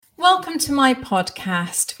Welcome to my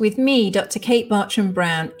podcast with me, Dr. Kate Bartram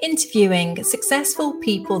Brown, interviewing successful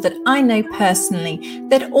people that I know personally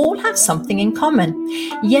that all have something in common.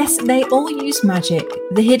 Yes, they all use magic,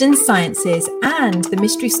 the hidden sciences, and the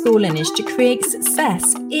mystery school lineage to create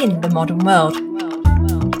success in the modern world.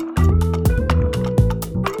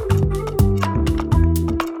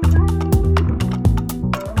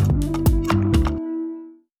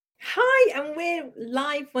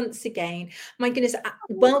 Live once again. My goodness,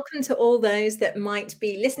 welcome to all those that might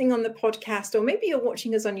be listening on the podcast, or maybe you're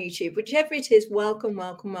watching us on YouTube, whichever it is. Welcome.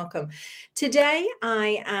 Today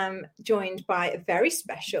I am joined by a very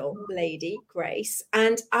special lady, Grace,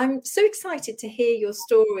 and I'm so excited to hear your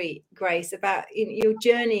story, Grace, about your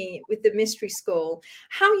journey with the mystery school.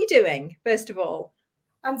 How are you doing, first of all?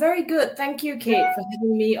 I'm very good. Thank you, Kate, for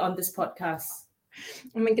having me on this podcast.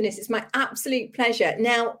 Oh my goodness, it's my absolute pleasure.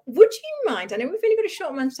 Now, would you mind, I know we've only got a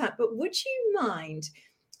short amount of time, but would you mind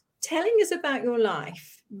telling us about your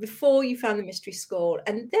life before you found the mystery school?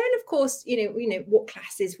 And then, of course, what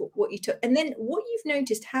classes, what you took, and then what you've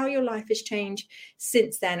noticed, how your life has changed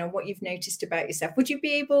since then, or what you've noticed about yourself. Would you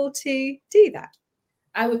be able to do that?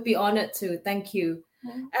 I would be honored to. Thank you.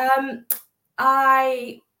 I'm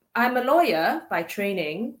a lawyer by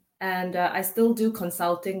training, and I still do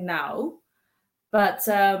consulting now. But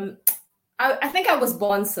I think I was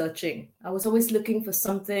born searching. I was always looking for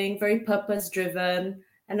something very purpose-driven.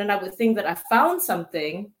 And then I would think that I found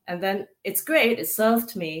something, and then it's great, it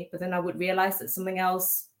served me. But then I would realize that something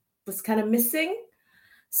else was kind of missing.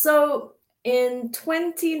 So in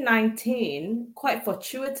 2019, quite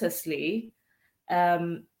fortuitously,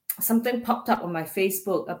 something popped up on my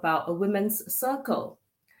Facebook about a women's circle.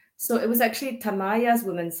 So it was actually Tamaya's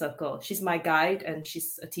Women's Circle. She's my guide and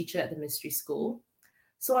she's a teacher at the mystery school.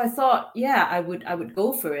 So I thought, yeah, I would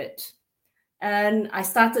go for it. And I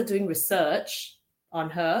started doing research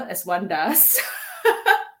on her, as one does.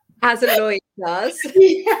 As a lawyer does.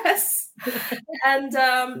 Yes.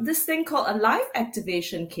 And this thing called a life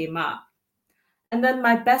activation came up. And then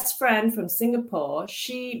my best friend from Singapore,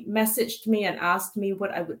 she messaged me and asked me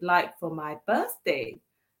what I would like for my birthday.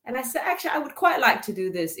 And I said, actually, I would quite like to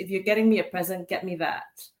do this. If you're getting me a present, get me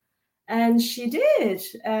that. And she did.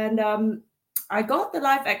 And I got the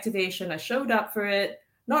life activation. I showed up for it,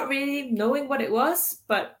 not really knowing what it was,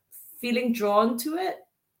 but feeling drawn to it.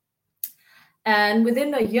 And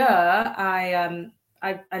within a year, I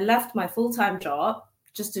left my full-time job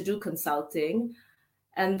just to do consulting.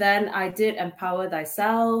 And then I did Empower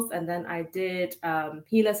Thyself. And then I did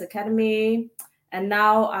Healers Academy. And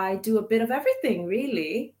now I do a bit of everything,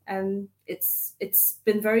 really. And it's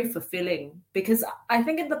been very fulfilling, because I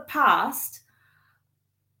think in the past,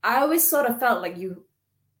 I always sort of felt like you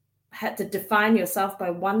had to define yourself by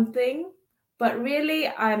one thing, but really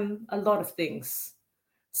I'm a lot of things.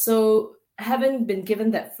 So having been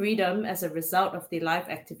given that freedom as a result of the life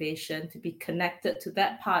activation to be connected to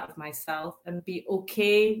that part of myself and be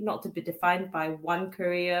okay not to be defined by one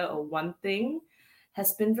career or one thing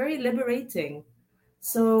has been very liberating.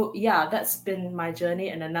 So yeah, that's been my journey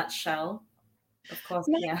in a nutshell. Of course,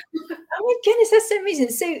 yeah. Oh my goodness, that's so amazing.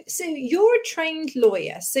 So you're a trained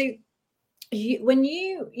lawyer. So when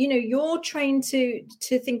you're trained to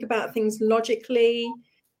think about things logically,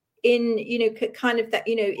 in kind of that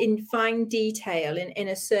in fine detail, in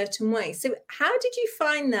a certain way. So how did you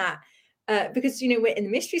find that? Because we're in the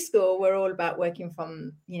mystery school, we're all about working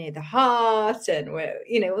from the heart, and we're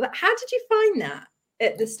how did you find that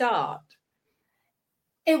at the start?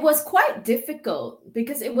 It was quite difficult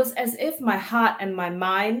because it was as if my heart and my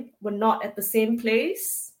mind were not at the same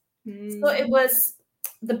place. So it was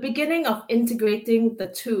the beginning of integrating the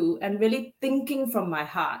two and really thinking from my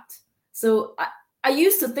heart. So I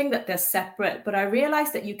used to think that they're separate, but I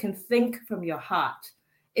realized that you can think from your heart.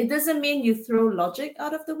 It doesn't mean you throw logic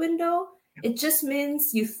out of the window. It just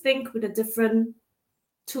means you think with a different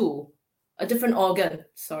tool, a different organ.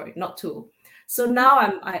 Sorry, not tool. So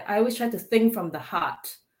now I always try to think from the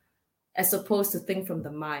heart as opposed to think from the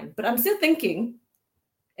mind. But I'm still thinking,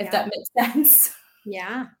 if that makes sense.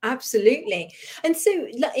 Yeah, absolutely. And so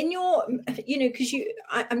in your, because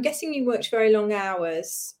I'm guessing you worked very long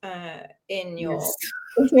hours in your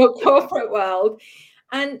corporate world.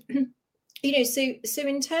 And, so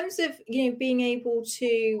in terms of, being able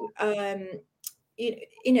to,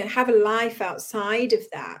 have a life outside of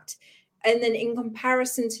that, and then in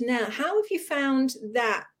comparison to now, how have you found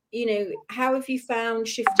that, how have you found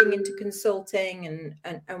shifting into consulting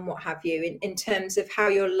and what have you in terms of how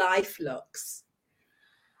your life looks?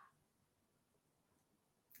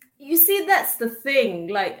 You see, that's the thing.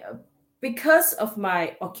 Like, because of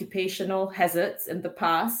my occupational hazards in the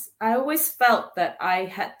past, I always felt that I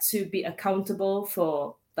had to be accountable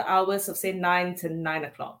for the hours of, say, 9 to 9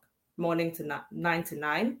 o'clock, morning to 9 to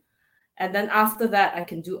 9. And then after that, I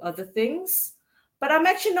can do other things. But I'm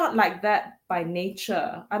actually not like that by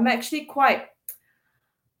nature. I'm actually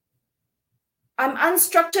I'm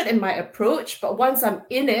unstructured in my approach, but once I'm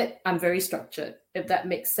in it, I'm very structured, if that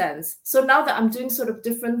makes sense. So now that I'm doing sort of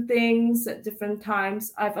different things at different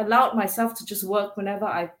times, I've allowed myself to just work whenever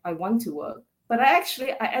I want to work. But I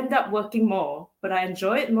end up working more, but I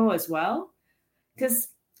enjoy it more as well. Because,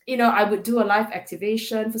 I would do a live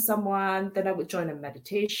activation for someone, then I would join a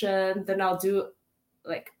meditation, then I'll do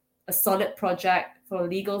like a solid project for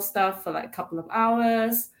legal stuff for like a couple of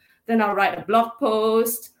hours, then I'll write a blog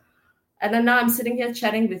post. And then now I'm sitting here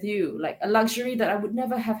chatting with you, like a luxury that I would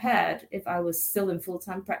never have had if I was still in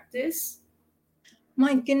full-time practice.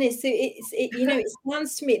 My goodness. So it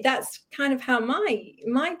sounds to me, that's kind of how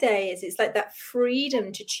my day is. It's like that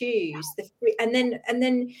freedom to choose and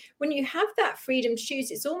then when you have that freedom to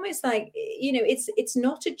choose, it's almost like, it's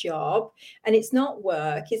not a job and it's not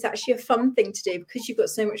work. It's actually a fun thing to do because you've got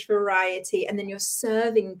so much variety, and then you're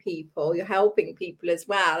serving people, you're helping people as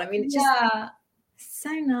well. I mean, it's just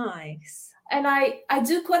so nice. And I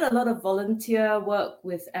do quite a lot of volunteer work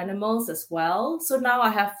with animals as well. So now I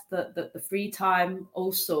have the free time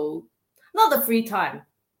also, not the free time,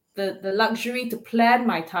 the luxury to plan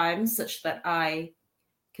my time such that I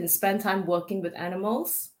can spend time working with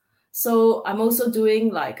animals. So I'm also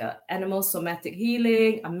doing like animal somatic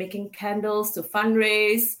healing. I'm making candles to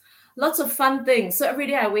fundraise, lots of fun things. So every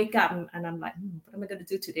day I wake up and I'm like, what am I going to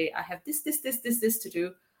do today? I have this to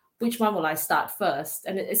do. Which one will I start first?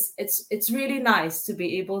 And it's really nice to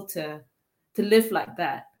be able to live like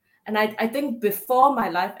that. And I think before my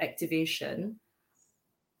life activation,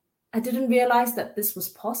 I didn't realize that this was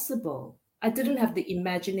possible. I didn't have the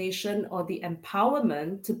imagination or the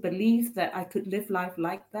empowerment to believe that I could live life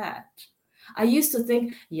like that. I used to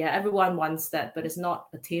think, yeah, everyone wants that, but it's not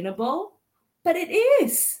attainable. But it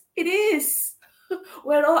is. It is.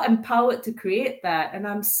 We're all empowered to create that. And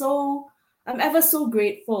I'm ever so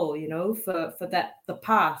grateful, for that, the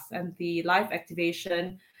path and the life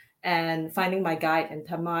activation and finding my guide and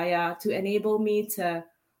Tamaya to enable me to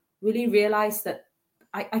really realize that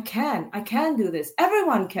I can do this.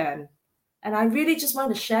 Everyone can. And I really just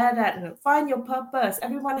want to share that and find your purpose.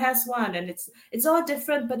 Everyone has one, and it's all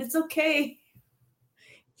different, but it's okay.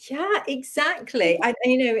 Yeah, exactly.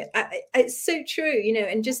 It's so true,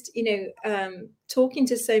 and just, talking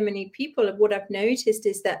to so many people, of what I've noticed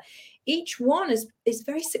is that each one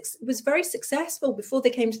was very successful before they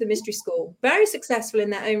came to the mystery school, very successful in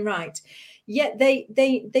their own right. Yet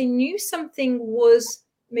they knew something was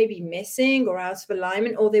maybe missing or out of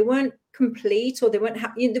alignment, or they weren't complete, or they weren't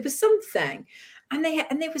happy. There was something. And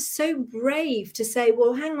they were so brave to say,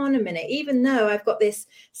 well, hang on a minute, even though I've got this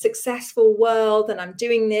successful world and I'm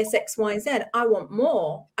doing this X, Y, Z, I want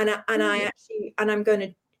more. And I'm going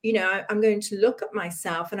to, I'm going to look at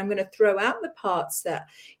myself, and I'm going to throw out the parts that,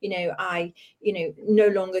 I, no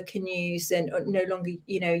longer can use and no longer,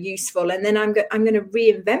 useful. And then I'm going to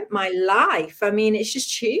reinvent my life. I mean, it's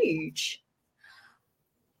just huge.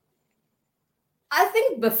 I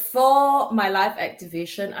think before my life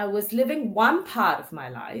activation, I was living one part of my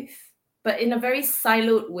life, but in a very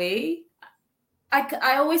siloed way.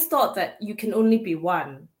 I always thought that you can only be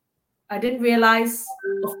one. I didn't realize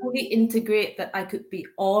or fully integrate that I could be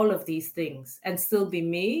all of these things and still be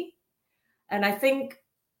me. And I think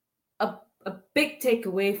a big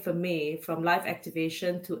takeaway for me from life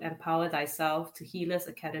activation to Empower Thyself to Healers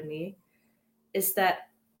Academy is that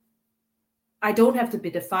I don't have to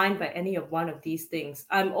be defined by any of one of these things.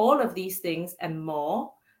 I'm all of these things and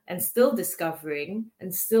more, and still discovering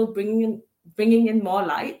and still bringing in more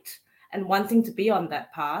light and wanting to be on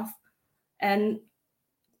that path. And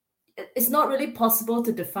it's not really possible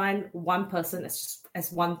to define one person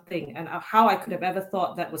as one thing. And how I could have ever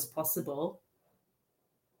thought that was possible.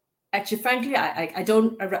 Actually, frankly, I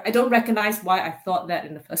don't recognize why I thought that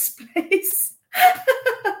in the first place.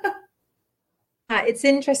 It's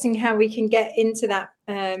interesting how we can get into that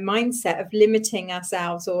mindset of limiting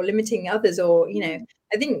ourselves or limiting others, or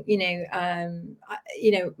I think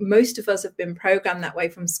most of us have been programmed that way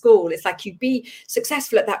from school. It's like, you be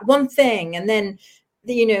successful at that one thing, and then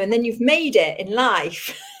and then you've made it in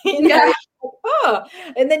life. Yeah.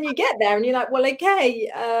 And then you get there and you're like, well, okay,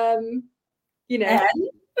 and yeah,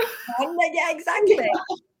 exactly.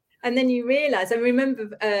 Yeah. And then you realize, I remember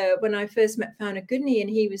when I first met Founder Goodney, and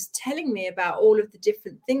he was telling me about all of the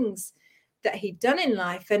different things that he'd done in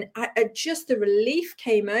life. And just the relief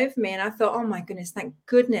came over me. And I thought, oh my goodness, thank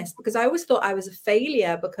goodness, because I always thought I was a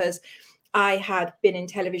failure because I had been in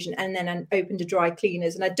television and then I opened a dry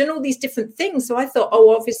cleaners and I'd done all these different things. So I thought,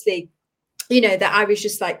 oh, obviously, that I was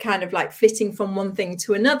just like kind of like flitting from one thing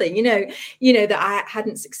to another, that I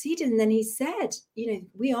hadn't succeeded. And then he said,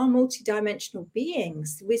 we are multidimensional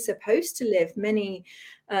beings. We're supposed to live many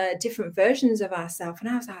different versions of ourselves. And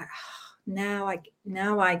I was like, oh, now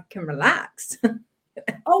I can relax.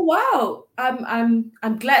 Oh wow,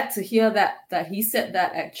 I'm glad to hear that he said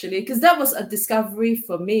that, actually, because that was a discovery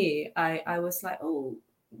for me. I was like, oh,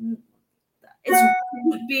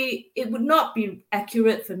 it would not be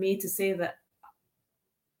accurate for me to say that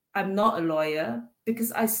I'm not a lawyer,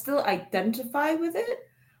 because I still identify with it,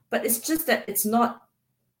 but it's just that it's not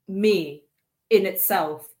me in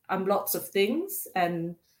itself. I'm lots of things,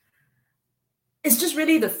 and it's just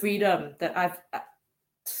really the freedom that I've,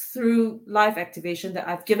 through life activation, that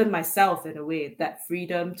I've given myself, in a way, that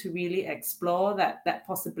freedom to really explore that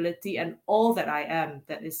possibility and all that I am,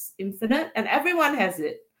 that is infinite, and everyone has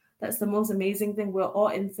it. That's the most amazing thing. We're all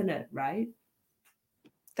infinite, right?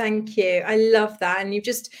 Thank you. I love that. And you've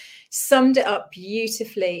just summed it up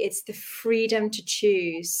beautifully. It's the freedom to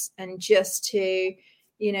choose and just to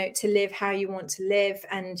live how you want to live.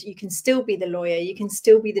 And you can still be the lawyer. You can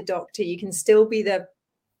still be the doctor. You can still be the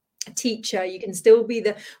teacher. You can still be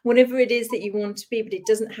the whatever it is that you want to be, but it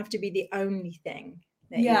doesn't have to be the only thing.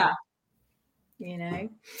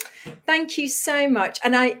 Thank you so much.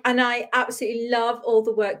 And I absolutely love all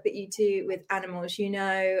the work that you do with animals.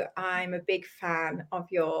 I'm a big fan of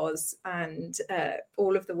yours and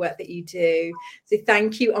all of the work that you do. So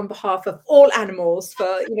thank you on behalf of all animals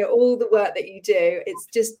for all the work that you do. It's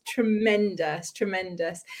just tremendous.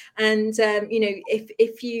 And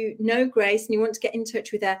if you know Grace and you want to get in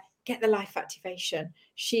touch with her, get the life activation.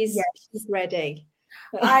 She's ready.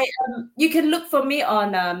 You can look for me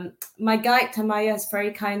on my guide. Tamaya has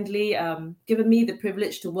very kindly given me the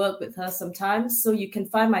privilege to work with her sometimes, so you can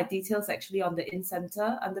find my details actually on the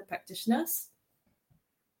InCenter under practitioners.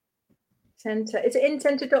 Center, is it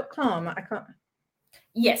incenter.com? I can't.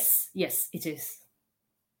 Yes, it is.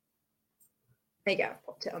 There you go, I've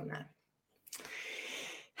popped it on there.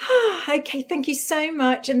 Okay, thank you so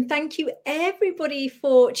much. And thank you everybody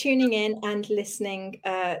for tuning in and listening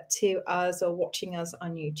to us or watching us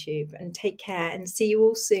on YouTube. And take care and see you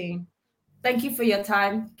all soon. Thank you for your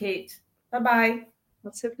time, Kate. Bye-bye.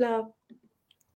 Lots of love.